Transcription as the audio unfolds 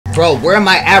Bro, where am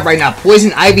I at right now?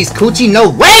 Poison Ivy's coochie? No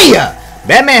way!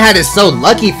 Batman had it so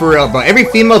lucky for real, bro. Every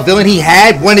female villain he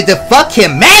had wanted to fuck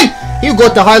him, man! He would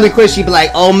go to Harley Quinn, she'd be like,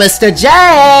 oh, Mr. J,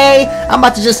 I'm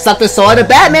about to just suck the soul out of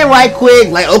Batman right quick.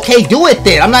 Like, okay, do it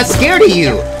then. I'm not scared of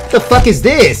you. What the fuck is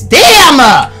this?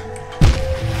 Damn!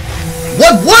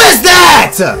 What was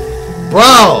that?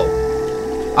 Bro.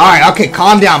 Alright, okay,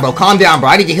 calm down, bro. Calm down, bro.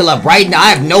 I need to heal up right now. I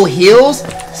have no heals.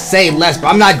 Say less, bro.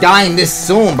 I'm not dying this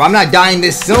soon, bro. I'm not dying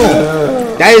this soon.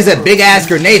 That is a big-ass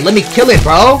grenade. Let me kill it,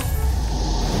 bro.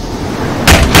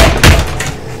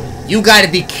 You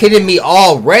gotta be kidding me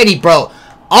already, bro.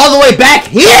 All the way back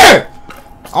here!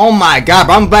 Oh my god,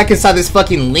 bro. I'm back inside this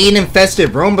fucking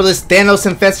lean-infested room, bro. This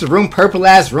Thanos-infested room,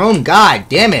 purple-ass room. God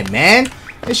damn it, man.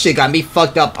 This shit got me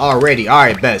fucked up already.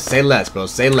 Alright, bet. Say less, bro.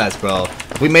 Say less, bro.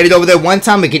 If we made it over there one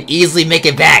time, we can easily make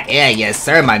it back. Yeah, yes,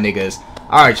 sir, my niggas.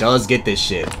 Alright, y'all. Let's get this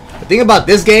shit. The thing about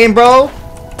this game, bro,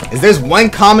 is there's one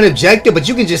common objective, but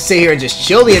you can just sit here and just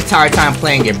chill the entire time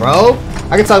playing it, bro.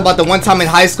 I can talk about the one time in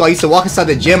high school I used to walk inside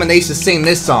the gym and they used to sing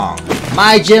this song.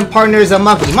 My gym partner is a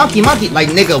monkey. Monkey, monkey. Like,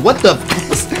 nigga, what the...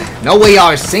 No way y'all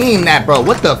are singing that, bro.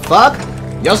 What the fuck?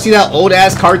 Y'all see that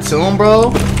old-ass cartoon,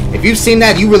 bro? If you've seen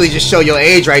that, you really just show your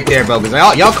age right there, bro.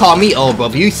 Because y'all call me old, bro.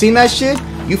 If you seen that shit,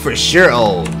 you for sure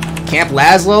old. Camp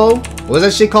Laszlo? What was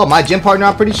that shit called? My gym partner,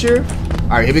 I'm pretty sure.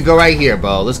 Alright, here we go right here,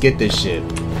 bro. Let's get this shit.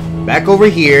 Back over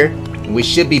here, and we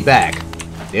should be back.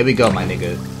 There we go, my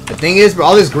nigga. The thing is, bro,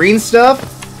 all this green stuff,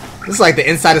 this is like the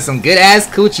inside of some good-ass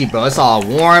coochie, bro. It's all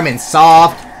warm and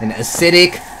soft and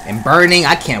acidic and burning.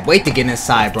 I can't wait to get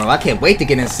inside, bro. I can't wait to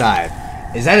get inside.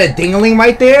 Is that a dingling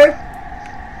right there?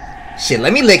 Shit,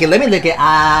 let me lick it. Let me lick it.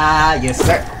 Ah, yes,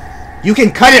 sir. You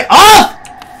can cut it off!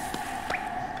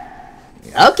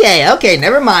 Okay,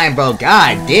 never mind, bro.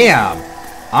 God damn.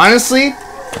 Honestly,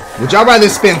 would y'all rather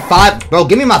spend 5... Bro,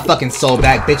 give me my fucking soul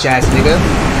back, bitch-ass nigga.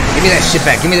 Give me that shit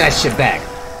back. Give me that shit back.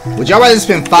 Would y'all rather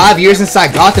spend 5 years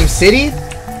inside Gotham City?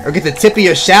 Or get the tip of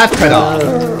your shaft cut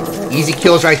off? Easy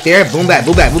kills right there. Boom back,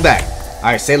 boom back, boom back.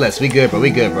 Alright, say less. We good, bro.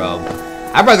 We good, bro.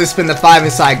 I'd rather spend the 5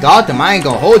 inside Gotham. I ain't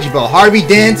gonna hold you, bro. Harvey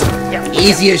Dent,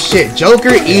 easy as shit.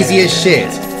 Joker, easy as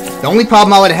shit. The only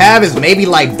problem I would have is maybe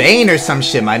like Bane or some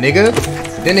shit, my nigga.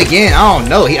 But then again, I don't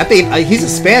know. I think he's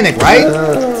Hispanic,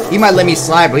 right? He might let me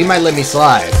slide, bro. He might let me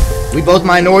slide. We both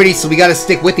minorities, so we gotta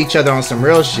stick with each other on some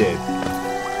real shit.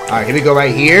 Alright, here we go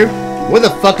right here. Where the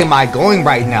fuck am I going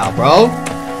right now, bro?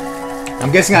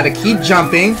 I'm guessing I gotta keep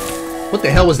jumping. What the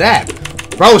hell was that?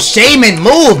 Bro, Shaman,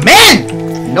 move,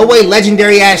 man! No way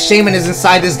legendary ass Shaman is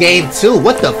inside this game too.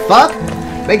 What the fuck?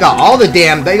 They got all the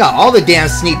damn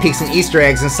sneak peeks and Easter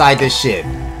eggs inside this shit.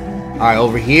 Alright,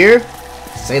 over here.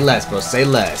 Say less, bro. Say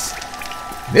less.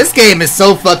 This game is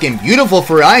so fucking beautiful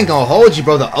for real. I ain't gonna hold you,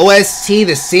 bro. The OST,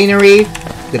 the scenery,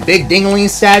 the big dingling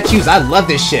statues. I love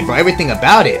this shit, bro. Everything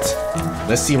about it.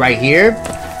 Let's see right here.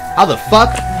 How the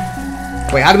fuck?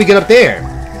 Wait, how do we get up there?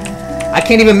 I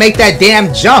can't even make that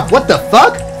damn jump. What the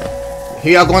fuck?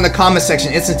 Here y'all go in the comment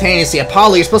section instantaneously.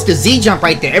 Apollo, you're supposed to Z jump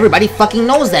right there. Everybody fucking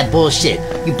knows that bullshit.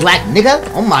 You black nigga.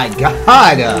 Oh my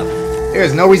god.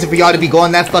 There's no reason for y'all to be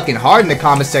going that fucking hard in the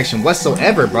comment section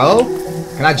whatsoever, bro.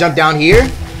 Can I jump down here?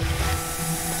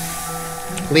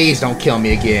 Please don't kill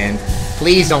me again.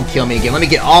 Please don't kill me again. Let me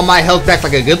get all my health back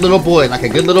like a good little boy. Like a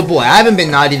good little boy. I haven't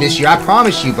been naughty this year. I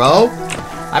promise you, bro.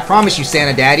 I promise you,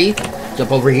 Santa Daddy.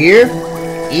 Jump over here.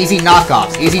 Easy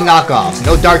knockoffs. Easy knockoffs.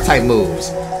 No dark type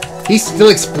moves. He still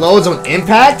explodes on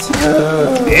impact?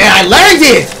 Yeah, I learned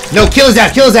it! No, kill his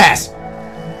ass. Kill his ass.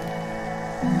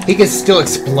 He can still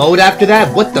explode after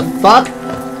that? What the fuck?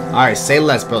 Alright, say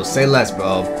less, bro. Say less,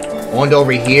 bro. On to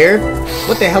over here.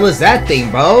 What the hell is that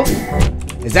thing, bro?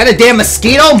 Is that a damn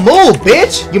mosquito? Move,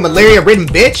 bitch! You malaria-ridden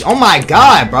bitch! Oh my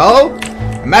god, bro!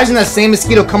 Imagine that same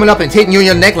mosquito coming up and hitting you in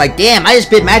your neck like, damn, I just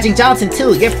bit Magic Johnson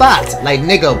too. Get fucked. Like,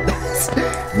 nigga.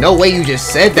 No way you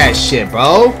just said that shit,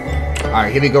 bro.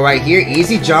 Alright, here we go right here.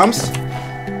 Easy jumps.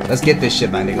 Let's get this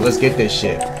shit, my nigga. Let's get this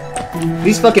shit.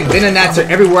 These fucking Venonats are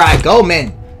everywhere I go,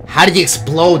 man. How did you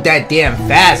explode that damn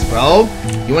fast, bro?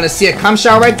 You want to see a cum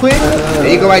shot right quick?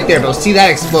 There you go right there, bro. See that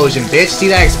explosion, bitch. See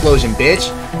that explosion, bitch.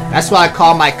 That's why I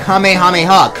call my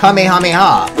Kamehameha.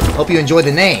 Kamehameha. Hope you enjoyed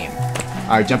the name.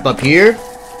 Alright, jump up here.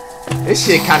 This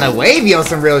shit kind of wavy on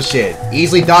some real shit.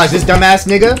 Easily dodge this dumbass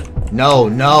nigga. No,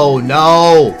 no,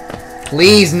 no.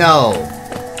 Please, no.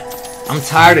 I'm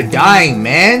tired of dying,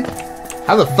 man.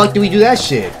 How the fuck do we do that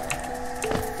shit?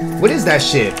 What is that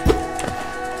shit? Do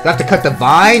I have to cut the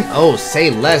vine? Oh, say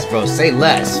less, bro. Say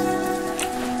less.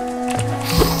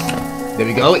 There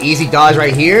we go. Easy dodge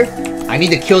right here. I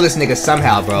need to kill this nigga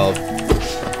somehow, bro.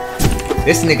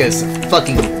 This nigga's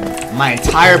fucking my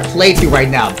entire playthrough right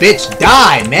now. Bitch,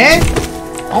 die, man.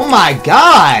 Oh my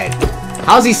god.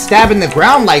 How's he stabbing the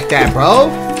ground like that, bro?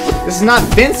 This is not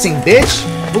fencing,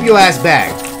 bitch. Move your ass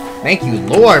back. Thank you,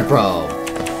 Lord, bro.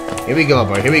 Here we go,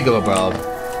 bro. Here we go, bro.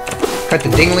 Cut the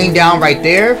dingling down right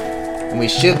there, and we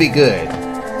should be good.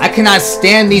 I cannot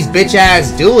stand these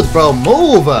bitch-ass dudes, bro.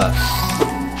 Move!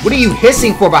 What are you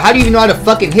hissing for, bro? How do you even know how to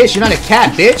fucking hiss? You're not a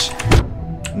cat, bitch.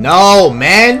 No,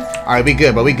 man. Alright, we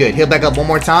good, bro. We good. Heal back up one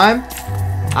more time.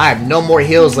 I have no more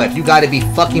heals left. You gotta be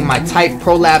fucking my tight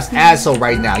prolapse asshole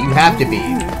right now. You have to be.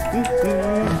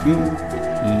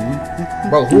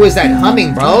 Bro, who is that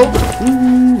humming, bro?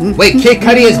 Wait, Kid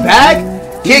Cudi is back?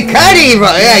 Kid Cudi,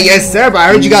 bro. Yeah, yes, sir, bro. I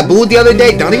heard you got booed the other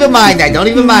day. Don't even mind that. Don't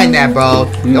even mind that,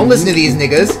 bro. Don't listen to these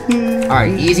niggas.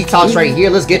 Alright, easy talks right here.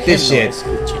 Let's get this shit.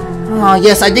 Oh,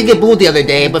 yes, I did get booed the other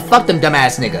day, but fuck them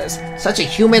dumbass niggas. Such a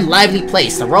human, lively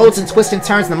place. The roads and twists and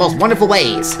turns in the most wonderful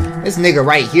ways. This nigga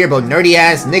right here, bro. Nerdy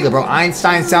ass nigga, bro.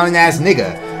 Einstein sounding ass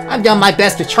nigga. I've done my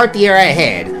best to chart the area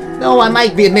ahead. Though I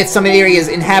might admit some areas'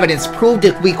 inhabitants proved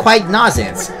to be quite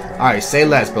nonsense. Alright, say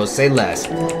less, bro. Say less.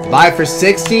 Buy for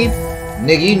 60?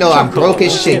 Nigga, you know I'm broke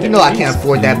as shit. You know I can't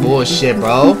afford that bullshit,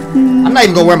 bro. I'm not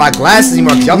even gonna wear my glasses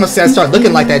anymore because y'all gonna say I start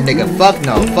looking like that nigga. Fuck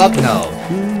no. Fuck no.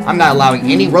 I'm not allowing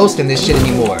any roast in this shit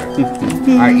anymore.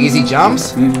 Alright, easy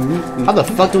jumps. How the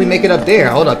fuck do we make it up there?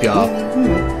 Hold up, y'all.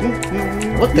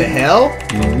 What the hell?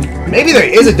 Maybe there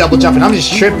is a double jump and I'm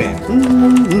just tripping.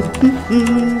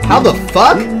 How the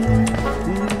fuck?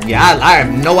 Yeah, I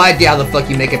have no idea how the fuck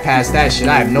you make it past that shit.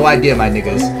 I have no idea, my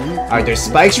niggas. Alright, there's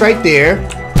spikes right there.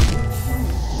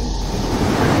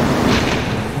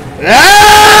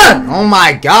 Ah! Oh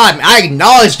my god, I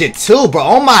acknowledged it too, bro.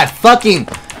 Oh my fucking...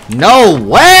 No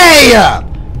way! I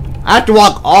have to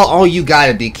walk all... Oh, you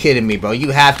gotta be kidding me, bro.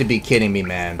 You have to be kidding me,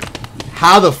 man.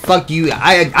 How the fuck do you...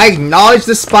 I acknowledged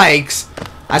the spikes.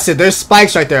 I said, there's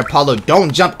spikes right there, Apollo.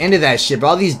 Don't jump into that shit, bro.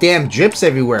 All these damn drips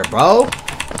everywhere, bro.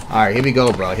 Alright, here we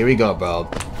go, bro. Here we go, bro.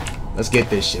 Let's get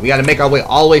this shit. We gotta make our way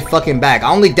all the way fucking back.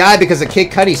 I only died because of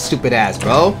Kid Cudi's stupid ass,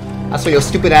 bro. That's why your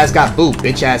stupid ass got booed,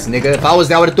 bitch ass nigga. If I was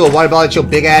there, I would've threw a water bottle at your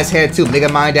big ass head too. Nigga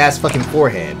mind ass fucking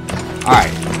forehead.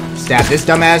 Alright. Stab this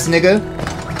dumbass nigga.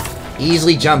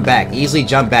 Easily jump back. Easily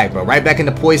jump back, bro. Right back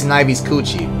into Poison Ivy's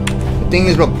coochie. The thing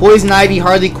is, bro, Poison Ivy,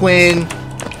 Harley Quinn.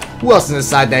 Who else is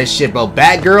inside that shit, bro?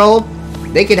 Batgirl.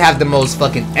 They could have the most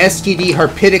fucking STD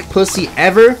herpitic pussy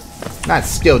ever. Not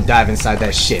still dive inside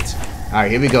that shit.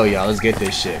 Alright, here we go, y'all. Let's get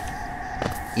this shit.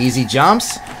 Easy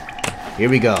jumps. Here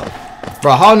we go.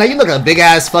 Bro, Hollow Knight, you look like a big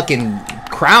ass fucking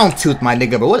crown tooth, my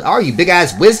nigga. But what are you? Big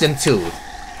ass wisdom tooth.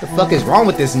 What the fuck is wrong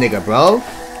with this nigga, bro?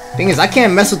 Thing is, I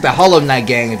can't mess with the Hollow Knight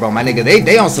gang, bro. My nigga,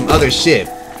 they on some other shit.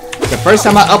 The first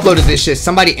time I uploaded this shit,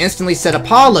 somebody instantly said,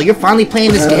 Apollo, you're finally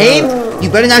playing this game? You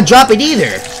better not drop it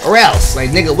either. Or else.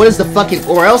 Like, nigga, what does the fucking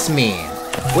or else mean?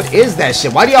 What is that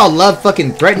shit? Why do y'all love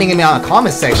fucking threatening me on the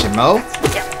comment section, mo?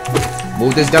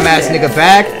 Move this dumbass nigga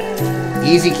back.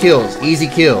 Easy kills. Easy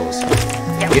kills.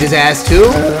 Get his ass too.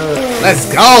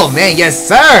 Let's go, man. Yes,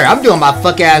 sir. I'm doing my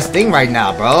fuck ass thing right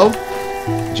now, bro.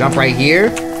 Jump right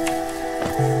here.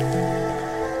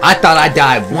 I thought I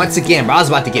died once again, bro. I was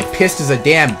about to get pissed as a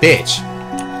damn bitch.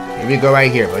 Here we go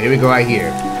right here, bro. Here we go right here.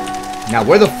 Now,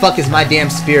 where the fuck is my damn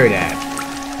spirit at?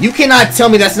 You cannot tell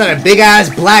me that's not a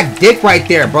big-ass black dick right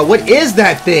there, bro. What is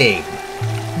that thing?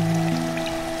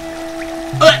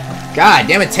 God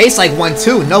damn, it tastes like one,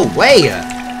 too. No way.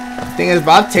 Thing is,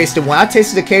 bro, I've tasted one. I've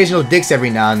tasted occasional dicks every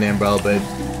now and then, bro, but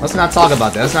let's not talk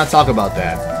about that. Let's not talk about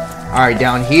that. Alright,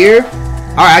 down here.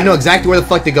 Alright, I know exactly where the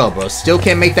fuck to go, bro. Still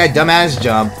can't make that dumbass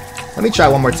jump. Let me try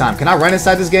one more time. Can I run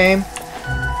inside this game?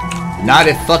 Not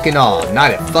at fucking all.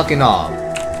 Not at fucking all.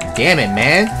 Damn it,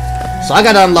 man. So I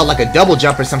gotta unlock like a double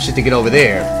jump or some shit to get over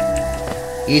there.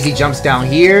 Easy jumps down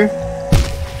here.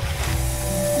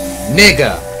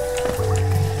 Nigga.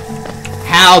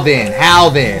 How then? How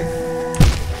then?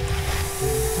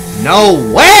 No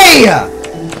way!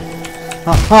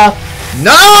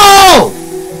 No!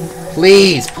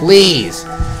 Please, please.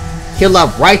 Kill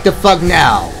up right the fuck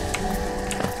now.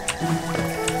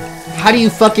 How do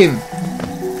you fucking...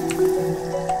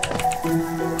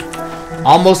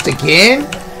 Almost again?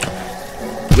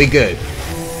 We good.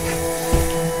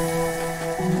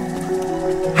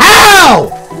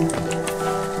 How?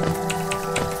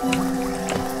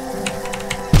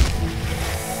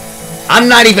 I'm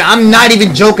not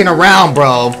even joking around,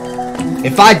 bro.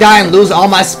 If I die and lose all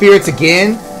my spirits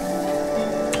again,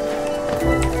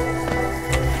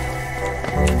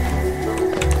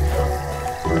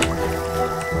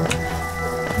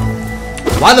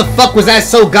 why the fuck was that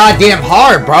so goddamn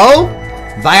hard, bro?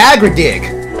 Viagra dick.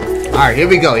 Alright, here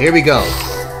we go, here we go.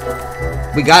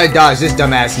 We gotta dodge this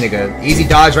dumbass nigga. Easy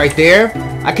dodge right there.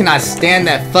 I cannot stand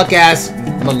that fuck-ass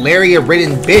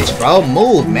malaria-ridden bitch, bro.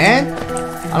 Move, man.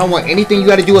 I don't want anything you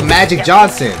gotta do with Magic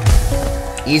Johnson.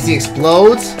 Easy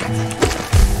explodes.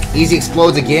 Easy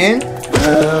explodes again.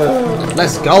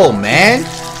 Let's go, man.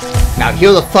 Now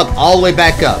heal the fuck all the way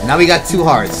back up. Now we got 2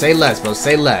 hearts. Say less, bro.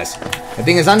 Say less. The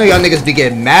thing is, I know y'all niggas be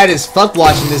getting mad as fuck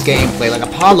watching this gameplay. Like,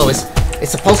 Apollo,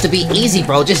 it's supposed to be easy,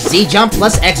 bro. Just Z jump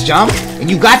plus X jump, and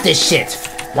you got this shit.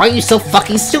 Why are you so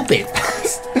fucking stupid?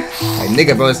 Like,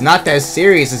 nigga, bro, it's not that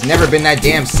serious. It's never been that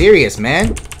damn serious,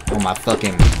 man. Oh, my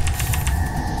fucking...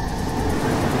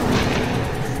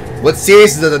 What's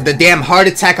serious is the damn heart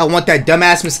attack I want that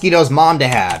dumbass mosquito's mom to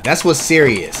have. That's what's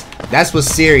serious. That's what's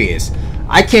serious.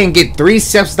 I can't get 3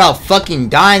 steps without fucking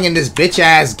dying in this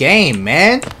bitch-ass game,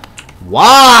 man.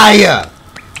 Why?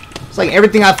 It's like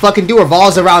everything I fucking do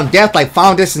revolves around death, like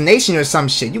Final Destination or some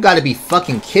shit. You gotta be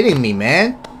fucking kidding me,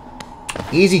 man.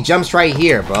 Easy jumps right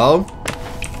here, bro.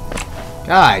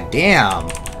 God damn.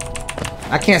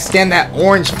 I can't stand that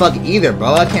orange fuck either,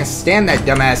 bro. I can't stand that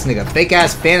dumbass nigga.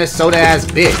 Fake-ass Fanta soda-ass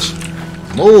bitch.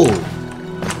 Move.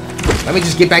 Let me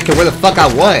just get back to where the fuck I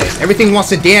was. Everything wants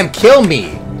to damn kill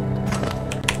me.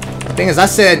 The thing is, I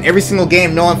said in every single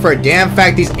game knowing for a damn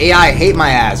fact these AI hate my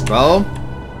ass, bro.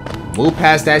 Move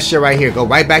past that shit right here. Go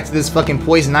right back to this fucking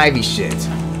poison ivy shit.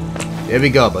 There we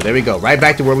go, bro. There we go. Right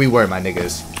back to where we were, my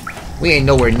niggas. We ain't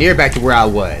nowhere near back to where I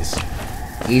was.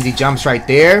 Easy jumps right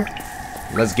there.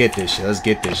 Let's get this shit. Let's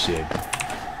get this shit.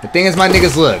 The thing is, my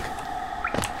niggas, look.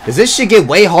 Does this shit get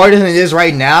way harder than it is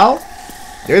right now?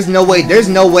 There's no way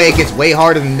it gets way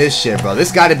harder than this shit, bro.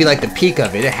 This gotta be like the peak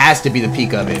of it. It has to be the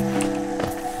peak of it.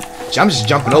 I'm just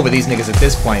jumping over these niggas at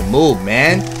this point. Move,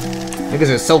 man. Niggas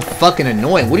are so fucking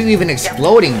annoying. What are you even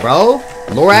exploding, bro?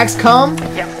 Lorax come?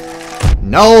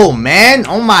 No, man.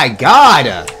 Oh my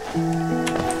god.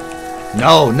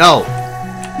 No, no.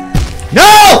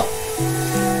 No!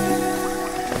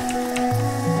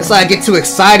 It's like I get too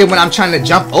excited when I'm trying to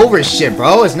jump over shit,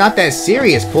 bro. It's not that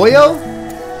serious, Pollo.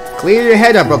 Clear your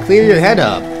head up, bro. Clear your head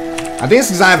up. I think it's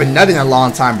because I haven't nutted in a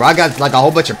long time, bro. I got like a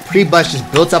whole bunch of pre-bust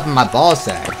just built up in my ball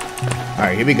sack.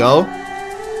 Alright, here we go.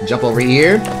 Jump over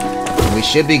here. We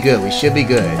should be good. We should be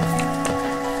good.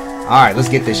 Alright, let's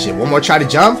get this shit. One more try to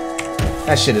jump.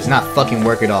 That shit does not fucking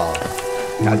work at all.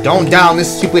 Now don't down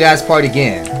this stupid ass part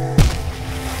again.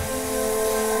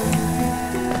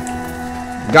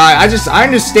 Guy, I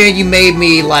understand you made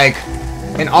me like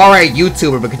an alright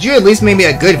YouTuber, but could you at least make me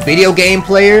a good video game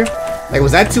player? Like,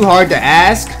 was that too hard to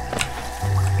ask?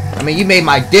 I mean, you made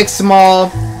my dick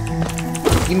small.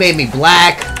 You made me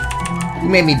black. You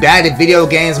made me bad at video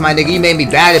games, my nigga. You made me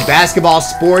bad at basketball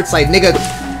sports. Like, nigga,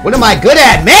 what am I good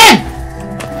at, man?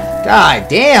 God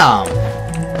damn.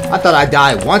 I thought I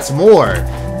died once more.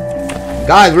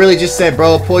 God really just said,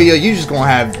 bro, Pollo, you just gonna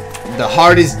have the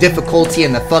hardest difficulty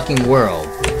in the fucking world.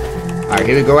 Alright,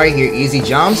 here we go right here. Easy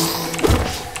jumps.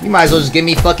 You might as well just give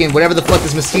me fucking whatever the fuck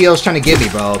this mosquito's trying to give me,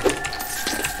 bro.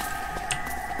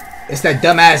 It's that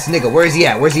dumbass nigga. Where is he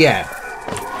at? Where's he at?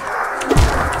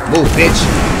 Move, bitch.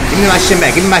 Give me my shit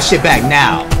back. Give me my shit back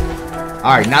now.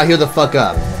 Alright, now heal the fuck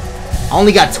up. I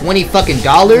only got $20 fucking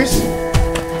dollars?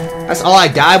 That's all I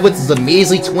died with is a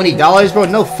measly $20, bro?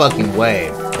 No fucking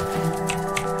way.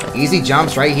 Easy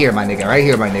jumps right here, my nigga. Right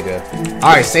here, my nigga.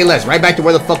 Alright, say less. Right back to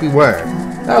where the fuck we were.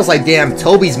 That was like damn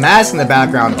Toby's mask in the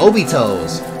background.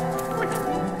 Obito's.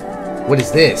 What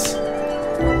is this?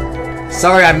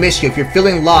 Sorry I missed you. If you're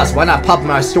feeling lost, why not pop in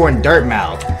my store in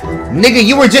Dirtmouth? Nigga,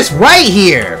 you were just right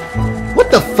here! What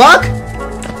the fuck?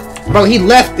 Bro, he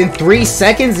left in 3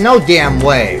 seconds? No damn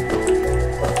way.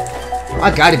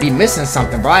 I gotta be missing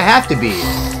something, bro. I have to be.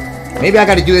 Maybe I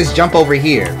gotta do this jump over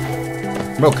here.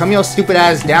 Bro, come your stupid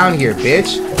ass down here,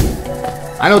 bitch.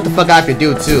 I know what the fuck I have to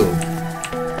do, too.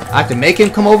 I have to make him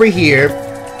come over here,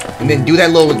 and then do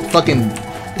that little fucking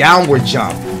downward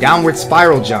jump. Downward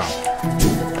spiral jump.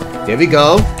 There we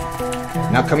go.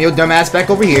 Now come your dumb ass back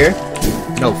over here.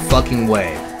 No fucking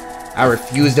way. I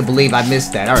refuse to believe I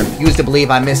missed that. I refuse to believe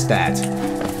I missed that.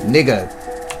 Nigga.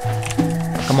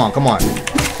 Come on, come on.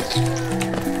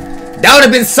 That would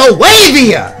have been so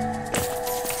wavy!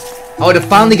 I would have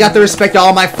finally got the respect of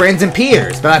all my friends and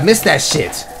peers, but I missed that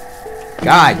shit.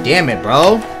 God damn it,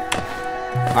 bro.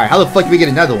 Alright, how the fuck do we get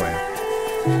another one?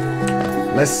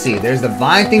 Let's see. There's the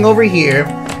vine thing over here.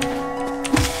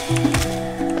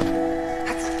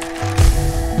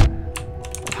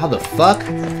 How the fuck?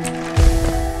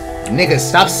 Nigga,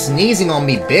 stop sneezing on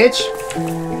me, bitch.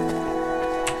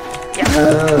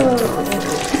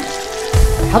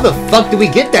 How the fuck do we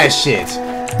get that shit?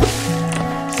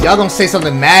 Y'all gonna say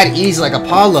something mad easy like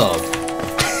Apollo.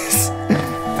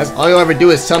 That's all you'll ever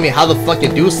do is tell me how the fuck to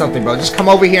do something, bro. Just come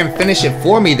over here and finish it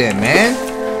for me then, man.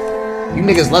 You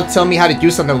niggas love telling me how to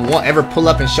do something and won't ever pull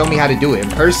up and show me how to do it in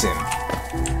person.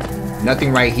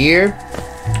 Nothing right here.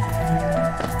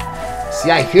 See,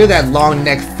 I hear that long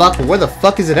neck fuck, but where the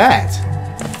fuck is it at?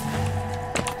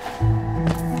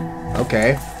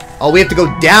 Okay. Oh, we have to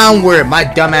go downward, my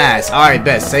dumb ass. Alright,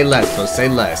 bet. Say less, bro. Say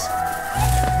less.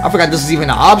 I forgot this was even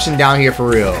an option down here for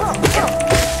real.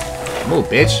 Move,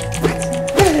 bitch.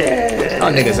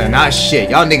 Y'all niggas are not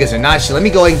shit. Y'all niggas are not shit. Let me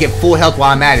go ahead and get full health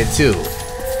while I'm at it, too.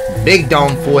 Big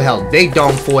dome, full health. Big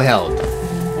dome, full health.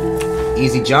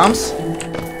 Easy jumps.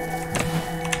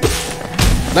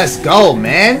 Let's go,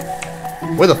 man.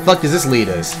 Where the fuck does this lead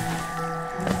us?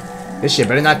 This shit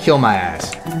better not kill my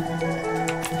ass.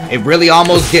 It really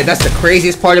almost did. That's the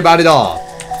craziest part about it all.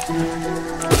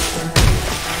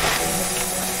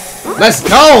 Let's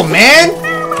go, man.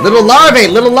 Little larvae,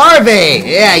 little larvae.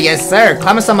 Yeah, yes, sir.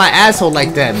 Climb inside my asshole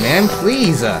like that, man.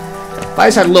 Please. If I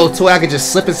just had a little toy, I could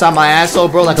just slip inside my asshole,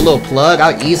 bro, like a little plug.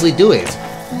 I'll easily do it.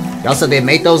 Y'all said they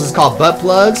made those. It's called butt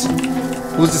plugs.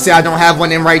 Who's to say I don't have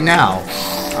one in right now?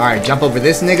 Alright, jump over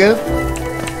this nigga.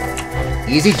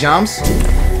 Easy jumps.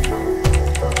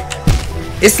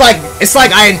 It's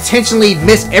like I intentionally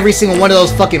missed every single one of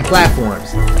those fucking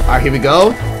platforms. Alright, here we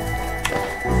go.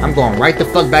 I'm going right the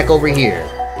fuck back over here.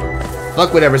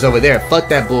 Fuck whatever's over there. Fuck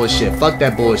that bullshit. Fuck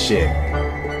that bullshit.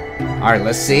 Alright,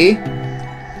 let's see.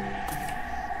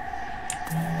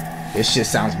 This shit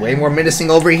sounds way more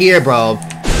menacing over here, bro.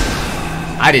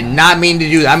 I did not mean to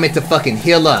do that. I meant to fucking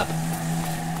heal up.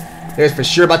 There's for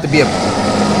sure about to be a...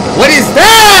 What is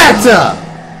that?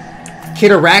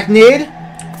 Kid Arachnid?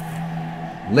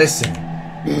 Listen.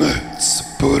 You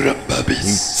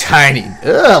tiny...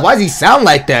 Ugh, why does he sound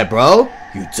like that, bro?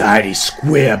 You tiny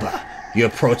squib. You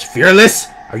approach fearless?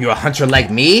 Are you a hunter like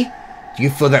me? Do you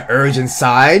feel the urge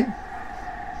inside?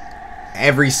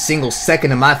 Every single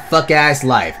second of my fuck-ass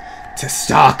life. To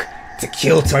stalk, to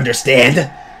kill, to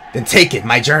understand? Then take it,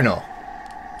 my journal.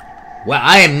 Well,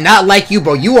 I am not like you,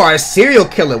 bro. You are a serial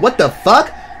killer. What the fuck?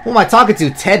 Who am I talking to?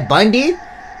 Ted Bundy?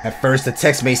 At first, the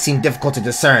text may seem difficult to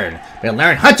discern, but a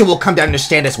learned hunter will come to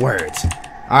understand its words.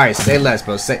 Alright, say less,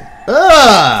 bro. Say...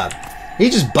 Ugh! He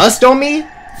just bust on me?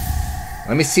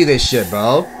 Let me see this shit,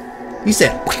 bro. He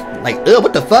said, like, ugh,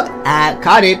 what the fuck? I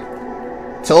caught it.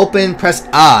 To open, press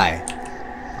I.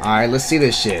 Alright, let's see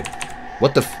this shit.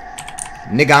 What the f...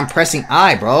 Nigga, I'm pressing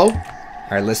I, bro.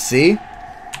 Alright, let's see.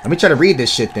 Let me try to read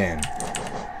this shit then.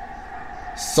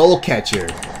 Soul Catcher.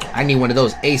 I need one of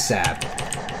those ASAP.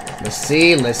 Let's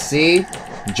see, let's see.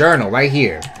 Journal, right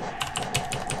here.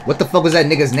 What the fuck was that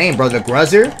nigga's name, bro? The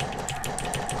Gruzzer?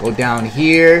 Go down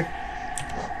here.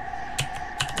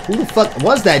 Who the fuck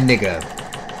was that nigga?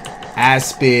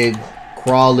 Aspid.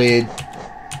 Crawlid.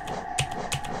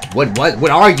 What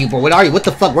are you, bro? What are you? What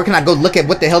the fuck? Where can I go look at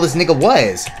what the hell this nigga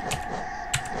was?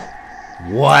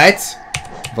 What?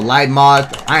 Velite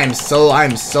Moth. I am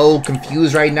so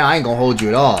confused right now. I ain't gonna hold you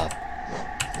at all.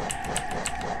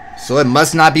 So it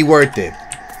must not be worth it.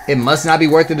 It must not be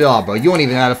worth it at all, bro. You don't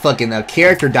even have a fucking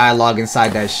character dialogue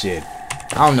inside that shit.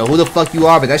 I don't know who the fuck you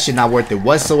are, but that shit not worth it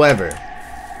whatsoever.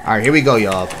 Alright, here we go,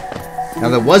 y'all. Now,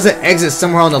 there was an exit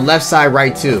somewhere on the left side,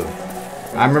 right, too.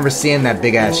 I remember seeing that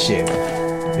big-ass shit.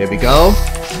 There we go.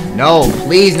 No,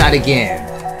 please not again.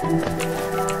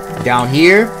 Down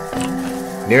here.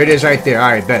 There it is right there.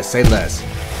 Alright, bet. Say less.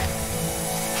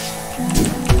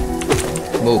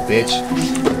 Move, bitch.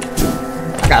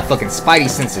 I got fucking spidey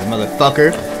senses,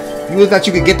 motherfucker. You really thought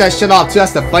you could get that shit off, too?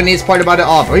 That's the funniest part about it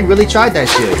all, bro. He really tried that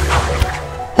shit.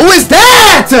 Who is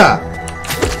that?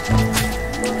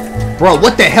 Bro,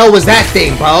 what the hell was that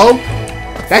thing, bro?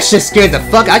 That shit scared the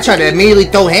fuck. I tried to immediately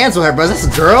throw hands with her, bro. That's a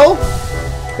girl?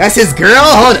 That's his girl?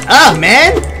 Hold up,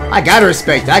 man. I gotta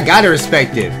respect it. I gotta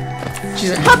respect it. She's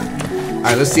like, huh.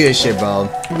 Alright, let's see this shit, bro.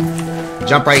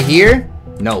 Jump right here?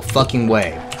 No fucking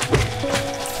way.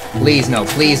 Please no,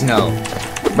 please no.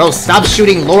 Bro, stop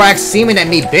shooting Lorax semen at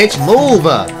me, bitch. Move!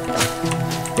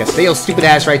 Yeah, stay your stupid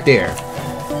ass right there.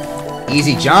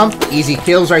 Easy jump, easy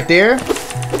kills right there.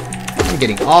 I'm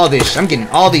getting all this. I'm getting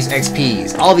all these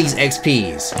XPs. All these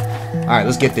XPs. Alright,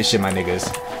 let's get this shit, my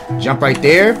niggas. Jump right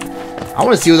there. I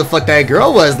want to see who the fuck that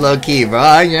girl was, low-key,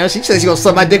 bro. You know, she said she gonna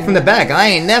suck my dick from the back. I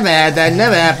ain't never had that.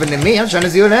 Never happened to me. I'm trying to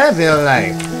see what that feels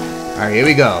like. Alright, here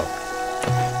we go.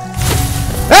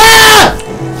 Ah!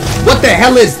 What the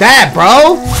hell is that,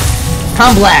 bro?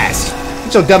 Come blast.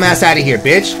 Get your dumb ass out of here,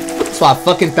 bitch. That's what I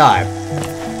fucking thought.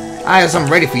 I had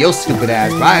something ready for your stupid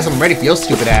ass, bro. I had something ready for your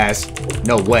stupid ass.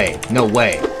 No way. No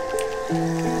way.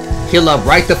 Heal up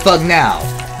right the fuck now.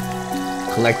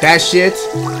 Collect that shit.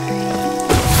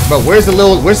 Bro, where's the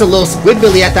little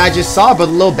Squidbilly that I just saw, bro?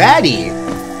 The little baddie.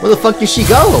 Where the fuck did she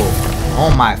go?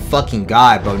 Oh my fucking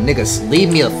god, bro. Niggas,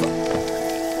 leave me a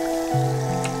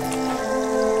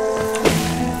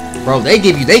Bro, they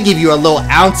give you a little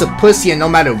ounce of pussy and no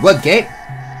matter what game.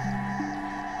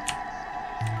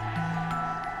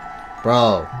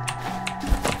 Bro.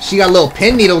 She got a little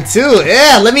pin needle too.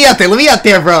 Yeah, let me up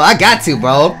there, bro. I got to,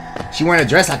 bro. She wearing a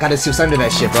dress, I gotta see what's under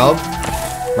that shit, bro.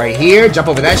 Right here, jump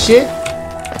over that shit.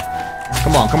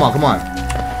 Come on, come on, come on.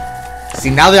 See,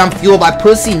 now that I'm fueled by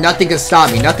pussy, nothing can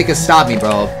stop me. Nothing can stop me,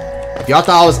 bro. If y'all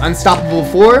thought I was unstoppable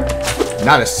before,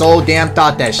 not a soul damn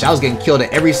thought that shit. I was getting killed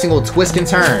at every single twist and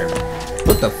turn.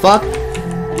 What the fuck?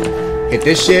 Hit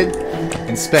this shit.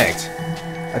 Inspect.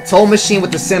 A toll machine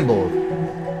with the symbol.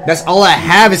 That's all I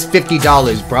have is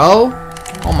 $50, bro.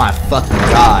 Oh my fucking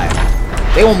god.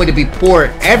 They want me to be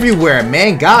poor everywhere,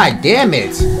 man. God damn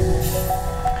it.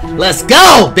 Let's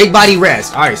go! Big body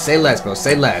rest. Alright, say less, bro.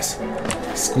 Say less.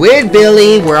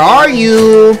 Squidbilly, where are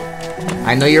you?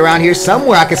 I know you're around here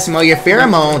somewhere. I can smell your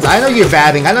pheromones. I know you're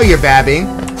vabbing. I know you're vabbing.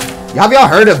 Have y'all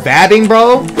heard of vabbing,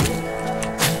 bro?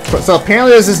 So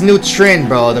apparently there's this new trend,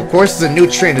 bro. Of course it's a new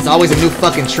trend. It's always a new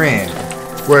fucking trend.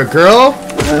 Where a girl,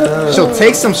 she'll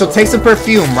take some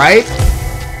perfume, right?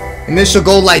 And then she'll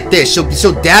go like this.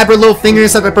 She'll dab her little finger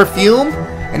inside the perfume,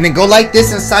 and then go like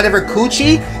this inside of her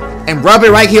coochie, and rub it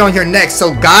right here on your neck.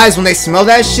 So guys, when they smell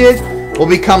that shit, will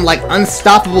become like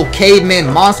unstoppable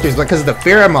caveman monsters because of the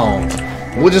pheromones.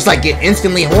 We'll just like get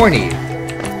instantly horny.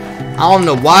 I don't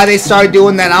know why they started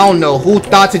doing that. I don't know who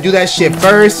thought to do that shit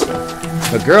first.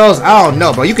 But girls, I don't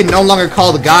know, bro. You can no longer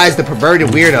call the guys the perverted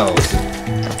weirdos.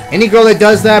 Any girl that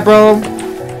does that, bro,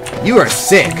 you are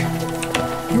sick.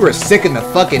 You are sick in the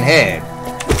fucking head.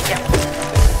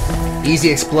 Easy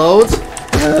explodes.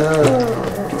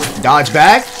 Dodge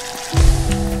back.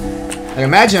 Like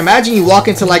imagine you walk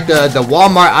into like the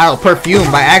Walmart aisle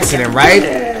perfume by accident, right?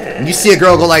 And you see a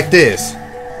girl go like this.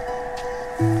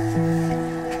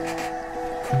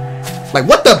 Like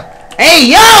what the? Hey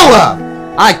yo!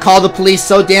 I call the police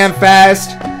so damn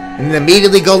fast and then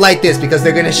immediately go like this because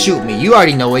they're gonna shoot me. You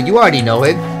already know it. You already know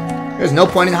it. There's no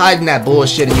point in hiding that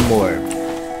bullshit anymore.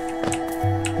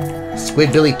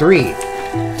 Squidbilly 3.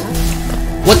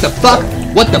 What the fuck?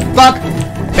 What the fuck?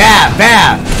 Bab,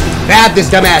 bab. Bab this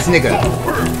dumbass nigga.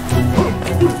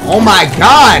 Oh my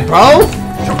god, bro.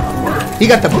 He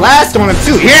got the blast on him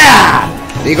too. Yeah!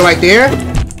 There you go right there.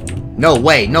 No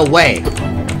way, no way.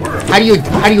 How do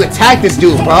you attack this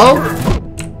dude, bro?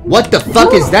 What the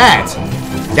fuck is that?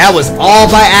 That was all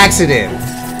by accident.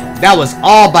 That was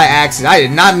all by accident. I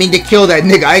did not mean to kill that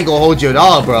nigga. I ain't gonna hold you at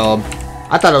all, bro.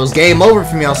 I thought it was game over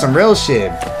for me on some real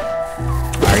shit.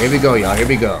 Alright, here we go, y'all. Here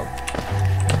we go.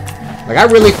 Like, I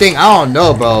really think, I don't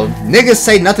know, bro. Niggas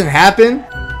say nothing happened.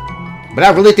 But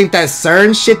I really think that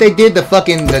CERN shit they did, the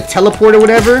teleport or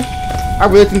whatever, I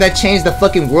really think that changed the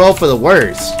fucking world for the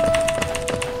worse.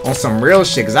 On some real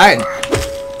shit, cause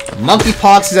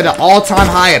monkeypox is at an all-time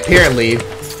high apparently.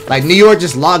 Like New York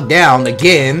just locked down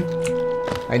again.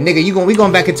 Like nigga, we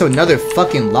going back into another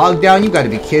fucking lockdown? You gotta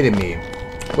be kidding me.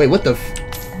 Wait, what the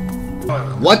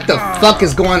fuck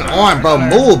is going on, bro?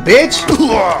 Move, bitch.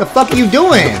 What the fuck are you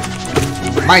doing?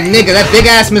 My nigga, that big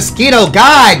ass mosquito,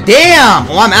 god damn.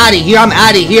 Oh, I'm out of here. I'm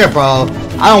out of here, bro.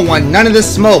 I don't want none of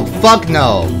this smoke. Fuck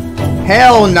no.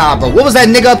 Hell nah, bro. What was that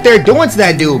nigga up there doing to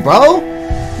that dude, bro?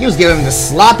 He was giving him the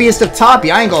sloppiest of toppy.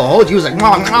 I ain't gonna hold you. He was like,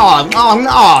 no,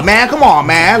 man. Come on,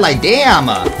 man. Like, damn.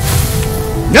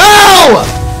 No!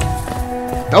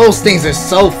 Those things are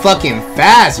so fucking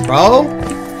fast, bro.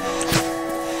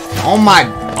 Oh my,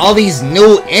 all these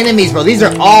new enemies, bro. These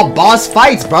are all boss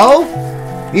fights, bro.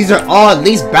 These are all at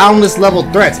least boundless level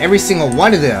threats. Every single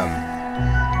one of them.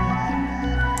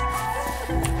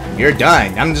 You're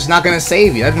done. I'm just not gonna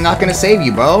save you. I'm not gonna save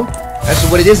you, bro. That's just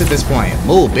what it is at this point.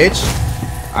 Move, bitch.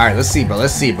 Alright, let's see, bro.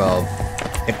 Let's see, bro.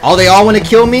 If they all want to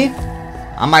kill me,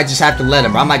 I might just have to let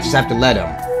him, bro. I might just have to let him.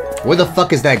 Where the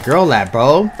fuck is that girl at,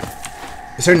 bro?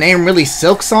 Is her name really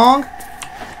Silk Song?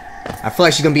 I feel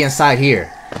like she's gonna be inside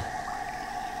here.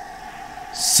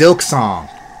 Silk Song.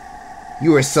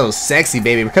 You are so sexy,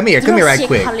 baby. Come here right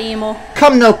quick.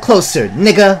 Come no closer,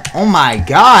 nigga. Oh my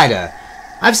god.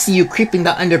 I've seen you creeping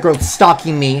the undergrowth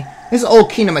stalking me. This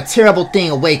old kingdom, a terrible thing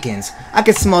awakens. I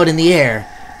can smell it in the air.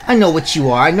 I know what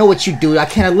you are. I know what you do. I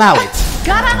can't allow it.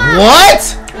 What?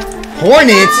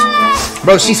 Hornet?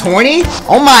 Bro, she's horny?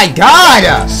 Oh my god.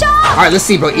 Alright, let's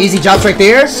see, bro. Easy jobs right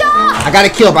there. I gotta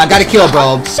kill,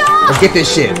 bro. Let's get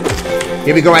this shit.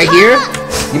 Here we go right here.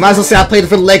 You might as well say I played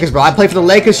for the Lakers, bro. I played for the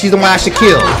Lakers. She's the one I should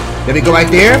kill. There we go right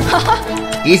there.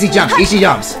 Easy jumps. Easy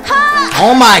jumps.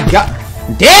 Oh my god.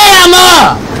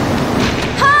 Damn!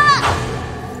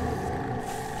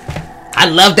 I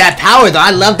love that power though.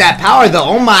 I love that power though.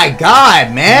 Oh my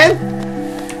god, man.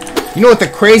 You know what the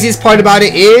craziest part about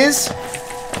it is?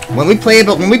 When we play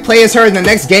as her in the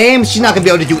next game, she's not gonna be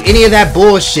able to do any of that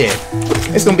bullshit.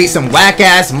 It's gonna be some whack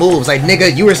ass moves. Like,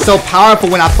 nigga, you were so powerful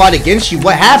when I fought against you.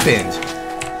 What happened?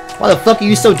 Why the fuck are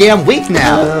you so damn weak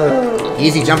now?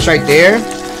 Easy jumps right there.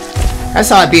 That's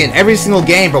how it be in every single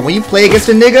game, bro. When you play against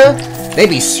a nigga, they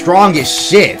be strong as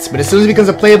shit. But as soon as it becomes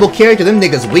a playable character, them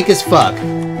niggas weak as fuck.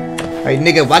 Like,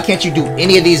 nigga, why can't you do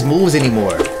any of these moves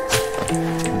anymore?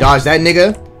 Dodge that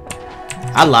nigga.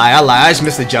 I lie. I just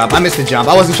missed the jump. I missed the jump.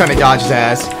 I wasn't trying to dodge his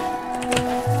ass.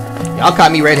 Y'all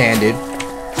caught me red-handed.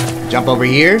 Jump over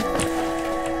here.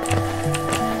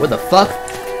 What the fuck?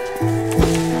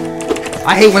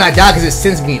 I hate when I die because it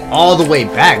sends me all the way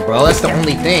back, bro. That's the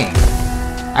only thing.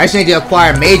 I just need to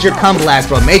acquire Major Cum Blast,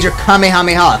 bro. Major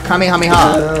Kamehameha.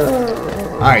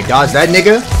 Alright, dodge that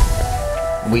nigga.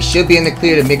 We should be in the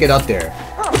clear to make it up there.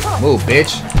 Move,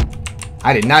 bitch.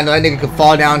 I did not know that nigga could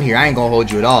fall down here. I ain't gonna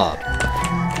hold you at all.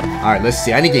 Alright, let's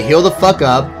see. I need to heal the fuck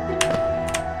up.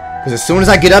 Because as soon as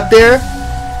I get up there,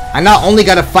 I not only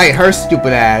gotta fight her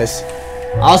stupid ass,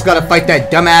 I also gotta fight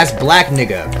that dumbass black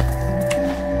nigga.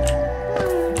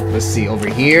 Let's see, over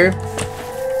here.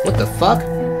 What the fuck?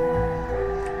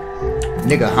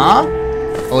 Nigga, huh?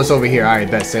 Oh, it's over here. Alright,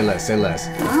 bet. Say less, say less.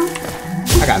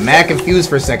 I got mad confused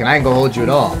for a second. I ain't gonna hold you at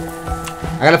all.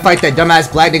 I gotta fight that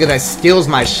dumbass black nigga that steals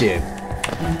my shit.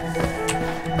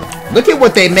 Look at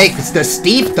what they make the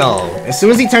thief though. As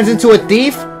soon as he turns into a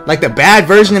thief, like the bad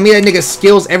version of me, that nigga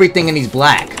steals everything and he's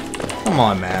black. Come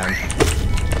on, man.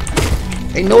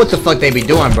 They know what the fuck they be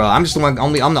doing, bro. I'm just the one.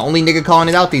 I'm the only nigga calling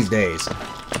it out these days.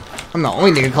 I'm the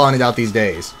only nigga calling it out these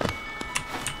days.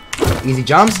 Easy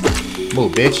jumps.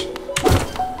 Move, bitch.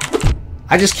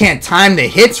 I just can't time the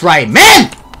hits right,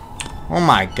 man. Oh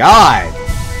my god.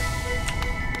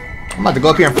 I'm about to go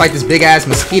up here and fight this big ass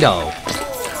mosquito.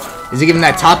 Is he giving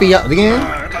that toppy up again?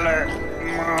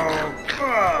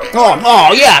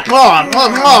 Oh yeah,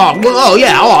 oh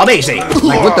yeah, oh amazing.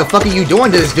 Like, what the fuck are you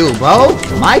doing to this dude, bro?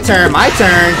 My turn.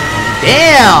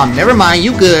 Damn, never mind,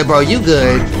 you good, bro, you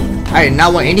good. I did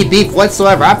not want any beef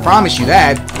whatsoever, I promise you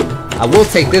that. I will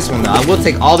take this one though, I will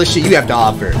take all the shit you have to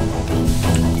offer.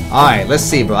 Alright, let's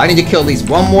see, bro. I need to kill at least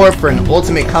one more for an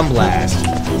ultimate cum blast.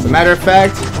 As a matter of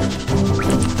fact,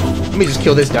 let me just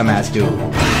kill this dumbass dude.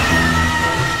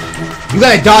 You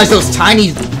gotta dodge those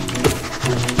tiny...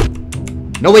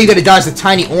 No way you gotta dodge the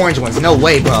tiny orange ones. No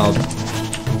way, bro.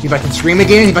 You about to scream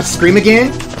again? You about to scream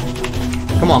again?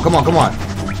 Come on.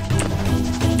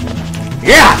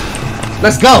 Yeah!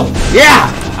 Let's go! Yeah!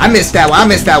 I missed that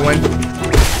one.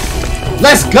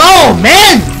 Let's go,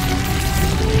 man!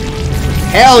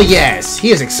 Hell yes!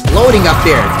 He is exploding up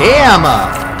there. Damn!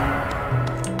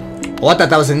 Oh, I thought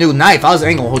that was a new knife. I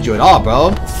ain't gonna hold you at all,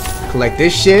 bro. Collect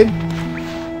this shit.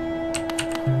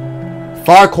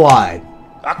 Farquaad.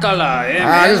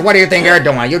 Just what do you think you're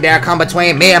doing? You dare come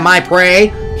between me and my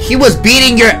prey? He was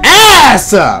beating your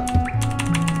ass!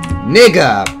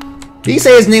 Nigga. Did he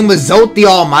say his name was Zoth the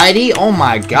Almighty? Oh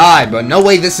my god, bro. No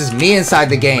way this is me inside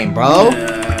the game, bro.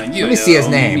 Let me see his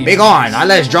name. Big on.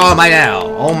 Let's draw my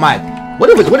nail. Oh my.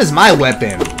 What is my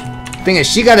weapon? Thing is,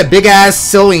 she got a big ass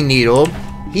sewing needle.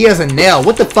 He has a nail.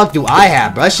 What the fuck do I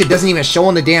have, bro? That shit doesn't even show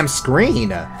on the damn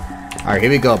screen. Alright, here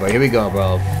we go, bro.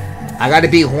 I gotta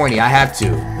be horny. I have to.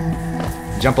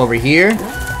 Jump over here.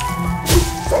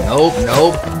 Nope.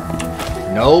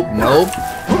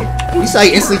 You saw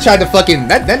he instantly tried to fucking...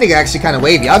 That nigga actually kind of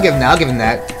wavy. I'll give him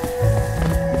that.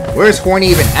 Where's horny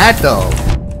even at, though?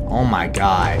 Oh my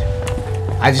god.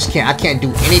 I can't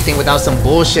do anything without some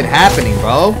bullshit happening,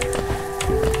 bro.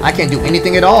 I can't do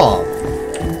anything at all.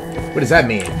 What does that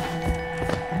mean?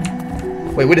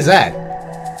 Wait, what is that?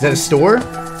 Is that a store?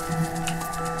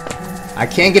 I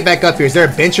can't get back up here. Is there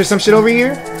a bench or some shit over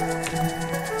here?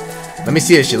 Let me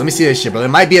see this shit, bro. There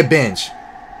might be a bench.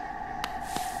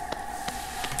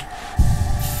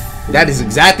 That is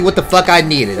exactly what the fuck I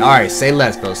needed. Alright, say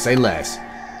less, bro. Say less.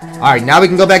 Alright, now we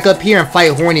can go back up here and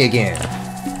fight horny again.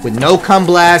 With no cum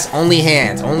blast, only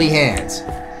hands.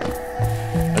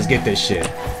 Let's get this shit.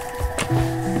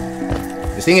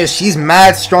 The thing is, she's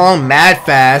mad strong, mad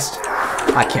fast.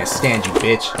 I can't stand you,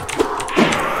 bitch.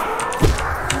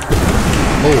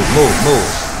 Move.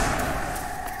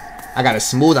 I got a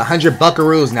smooth 100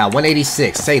 buckaroos now.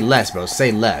 186. Say less, bro.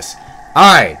 Say less.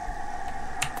 Alright.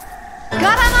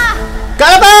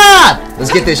 Garama!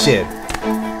 Let's get this shit.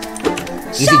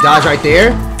 Easy dodge right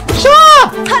there.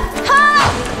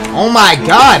 Oh my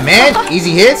god, man.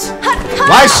 Easy hits.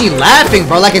 Why is she laughing,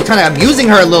 bro? Like it's kind of amusing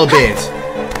her a little bit.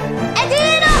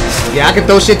 Yeah, I can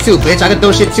throw shit too, bitch.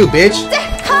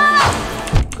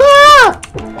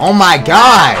 Oh my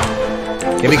god.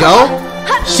 Here we go.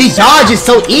 She dodges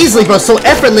so easily, bro. So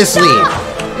effortlessly.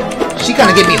 She kind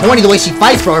of get me horny the way she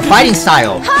fights, bro. Her fighting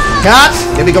style. Cops.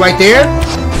 There we go right there.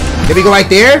 There we go right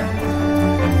there.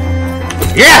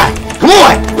 Yeah. Come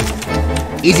on.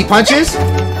 Easy punches.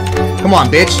 Come on,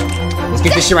 bitch. Let's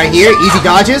get this shit right here. Easy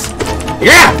dodges.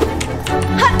 Yeah.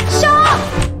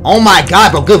 Oh my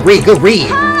god, bro. Good read. Good read.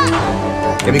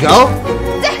 There we go.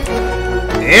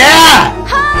 Yeah.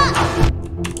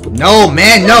 No,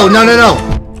 man. No, no, no, no.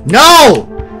 No.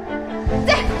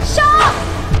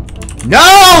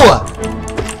 No.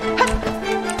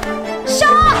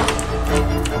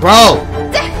 Bro.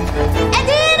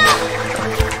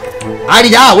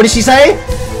 Adida. What did she say?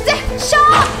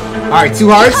 Alright, 2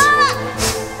 hearts.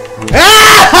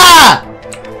 Ah!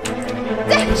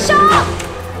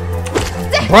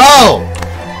 Bro.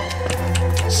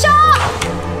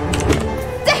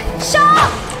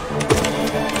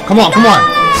 Come on, come on.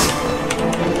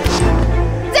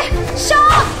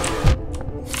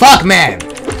 Fuck, man.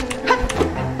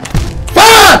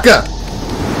 Fuck!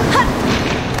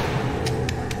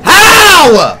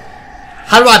 How?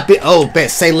 How do I be? Oh,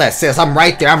 bet. Say less. Sis, I'm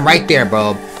right there. I'm right there,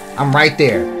 bro. I'm right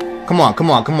there. Come on,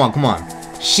 come on, come on, come on.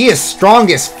 She is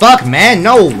strong as fuck, man.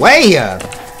 No way.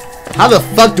 How the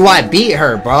fuck do I beat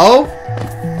her, bro?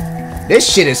 This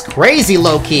shit is crazy,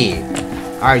 low-key.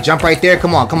 Alright, jump right there.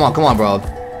 Come on, come on, come on, bro.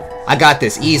 I got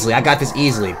this easily. I got this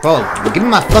easily. Bro, give me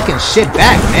my fucking shit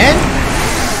back, man.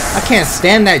 I can't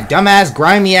stand that dumbass,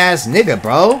 grimy-ass nigga,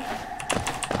 bro.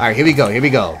 Alright, here we go. Here we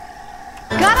go.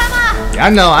 Yeah, I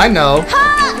know, I know.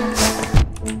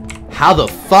 How the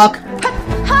fuck?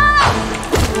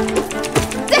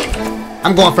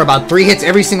 I'm going for about 3 hits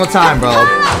every single time, bro.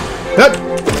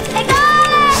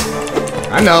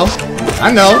 I know.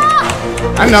 I know.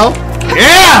 I know.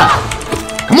 Yeah!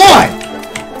 Come on!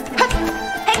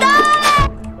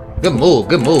 Good move,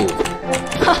 good move.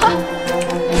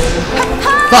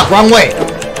 Fuck, wrong way.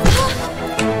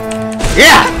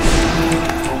 Yeah!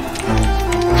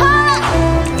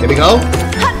 Here we go.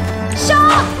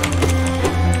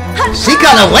 She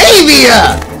kinda wavy!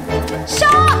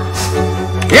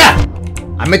 Yeah!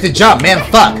 I meant to jump, man.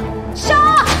 Fuck.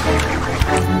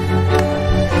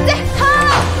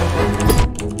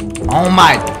 Oh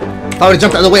my. If I would've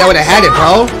jumped the other way, I would've had it,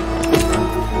 bro.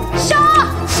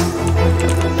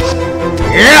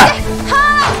 Yeah!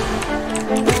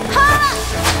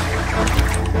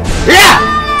 Yeah!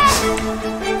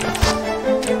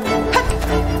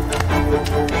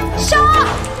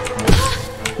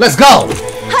 Let's go!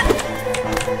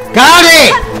 Got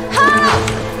it!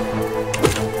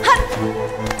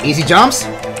 Easy jumps?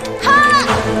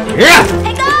 Yeah!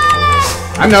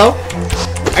 I know.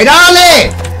 Hey,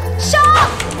 darling!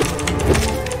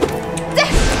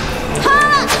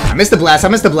 I missed the blast. I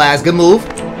missed the blast. Good move.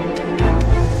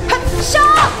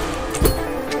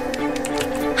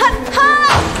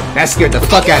 That scared the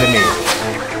fuck out of me.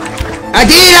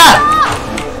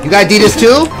 Adida! You got Adidas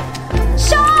too?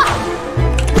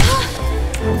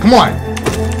 Come on.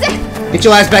 Get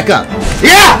your ass back up.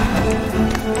 Yeah!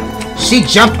 She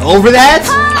jumped over that?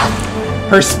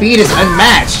 Her speed is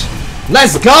unmatched.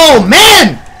 Let's go,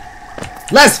 man!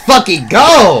 Let's fucking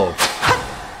go!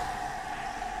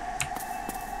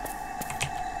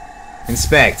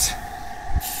 Inspect.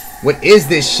 What is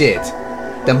this shit?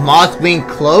 The Mothwing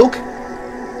cloak?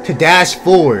 To dash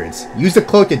forwards. Use the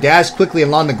cloak to dash quickly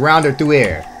along the ground or through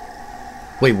air.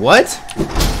 Wait, what?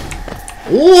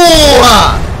 Ooh!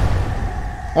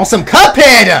 On some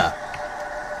Cuphead!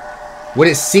 Would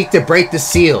it seek to break the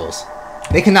seals?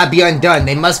 They cannot be undone.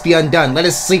 They must be undone. Let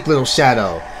us sleep, little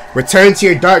shadow. Return to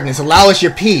your darkness. Allow us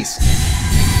your peace.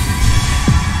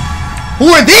 Who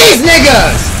are these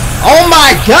niggas? Oh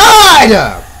my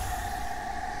god!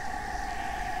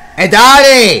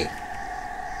 Edari!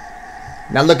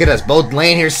 Now look at us, both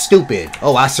laying here stupid.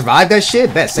 Oh, I survived that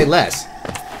shit? Bet, say less.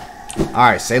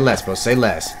 Alright, say less, bro. Say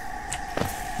less.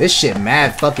 This shit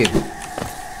mad fucking...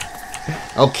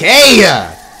 Okay!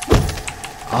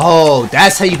 Oh,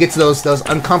 that's how you get to those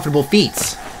uncomfortable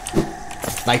feats.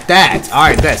 Like that.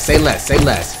 Alright, bet. Say less. Say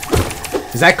less.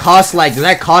 Does that cost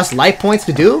life points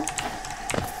to do?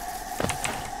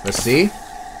 Let's see.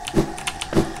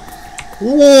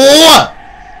 Whoa!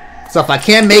 So if I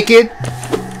can't make it,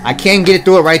 I can't get it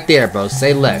through it right there, bro.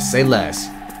 Say less. Say less.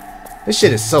 This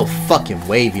shit is so fucking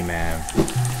wavy, man.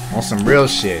 On some real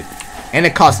shit. And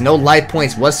it costs no life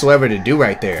points whatsoever to do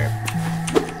right there.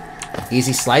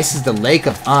 Easy slices the lake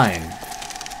of Un.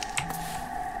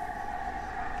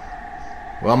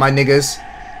 Well, my niggas,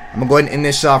 I'm gonna go ahead and end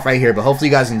this off right here. But hopefully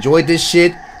you guys enjoyed this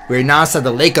shit. We're now inside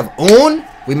the lake of Un.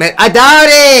 We met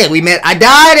Adare! We met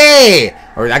Adare!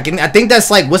 Or I think that's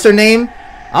like, what's her name?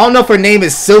 I don't know if her name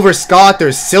is Silver Scott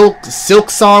or Silk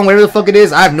Song, whatever the fuck it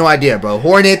is. I have no idea, bro.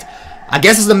 Hornet, I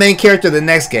guess is the main character of the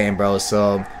next game, bro.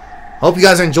 So, hope you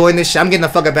guys are enjoying this shit. I'm getting the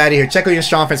fuck up out of here. Check out your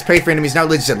strong friends. Pray for enemies, not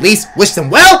religious at least. Wish them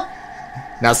well.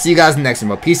 Now, see you guys next time,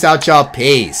 bro. Peace out, y'all.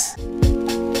 Peace.